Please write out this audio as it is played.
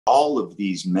All of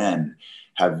these men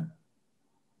have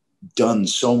done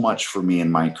so much for me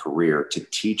in my career to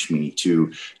teach me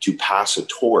to pass a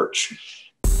torch.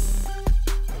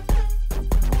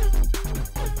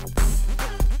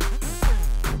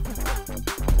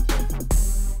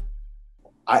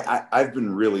 I've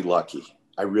been really lucky.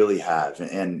 I really have.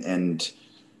 And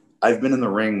I've been in the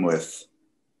ring with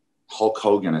Hulk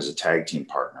Hogan as a tag team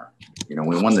partner. You know,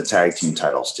 we won the tag team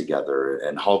titles together,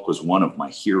 and Hulk was one of my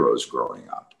heroes growing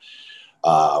up.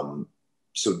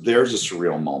 So there's a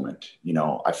surreal moment. You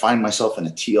know, I find myself in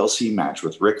a TLC match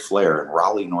with Ric Flair in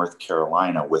Raleigh, North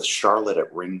Carolina, with Charlotte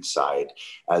at ringside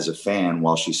as a fan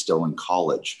while she's still in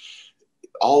college.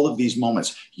 All of these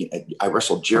moments. I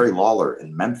wrestled Jerry Lawler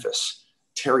in Memphis,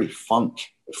 Terry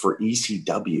Funk for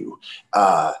ECW.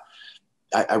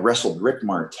 I wrestled Rick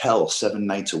Martel 7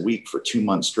 nights a week for 2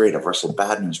 months straight. I've wrestled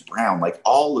Bad News Brown. Like,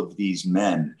 all of these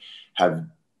men have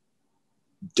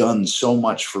done so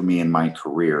much for me in my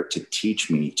career to teach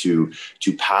me to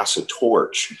pass a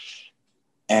torch.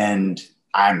 And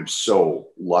I'm so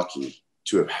lucky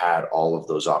to have had all of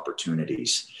those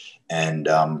opportunities. And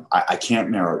I can't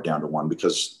narrow it down to one,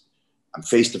 because I'm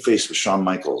face to face with Shawn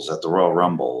Michaels at the Royal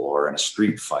Rumble or in a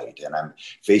street fight, and I'm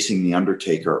facing The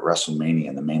Undertaker at WrestleMania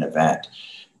in the main event.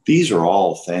 These are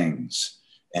all things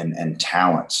and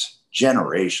talents,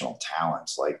 generational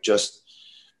talents, like just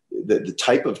the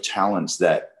type of talents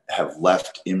that have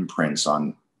left imprints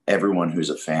on everyone who's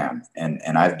a fan.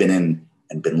 And I've been in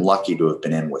and been lucky to have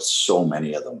been in with so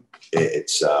many of them.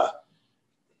 It's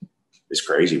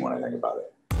crazy when I think about it.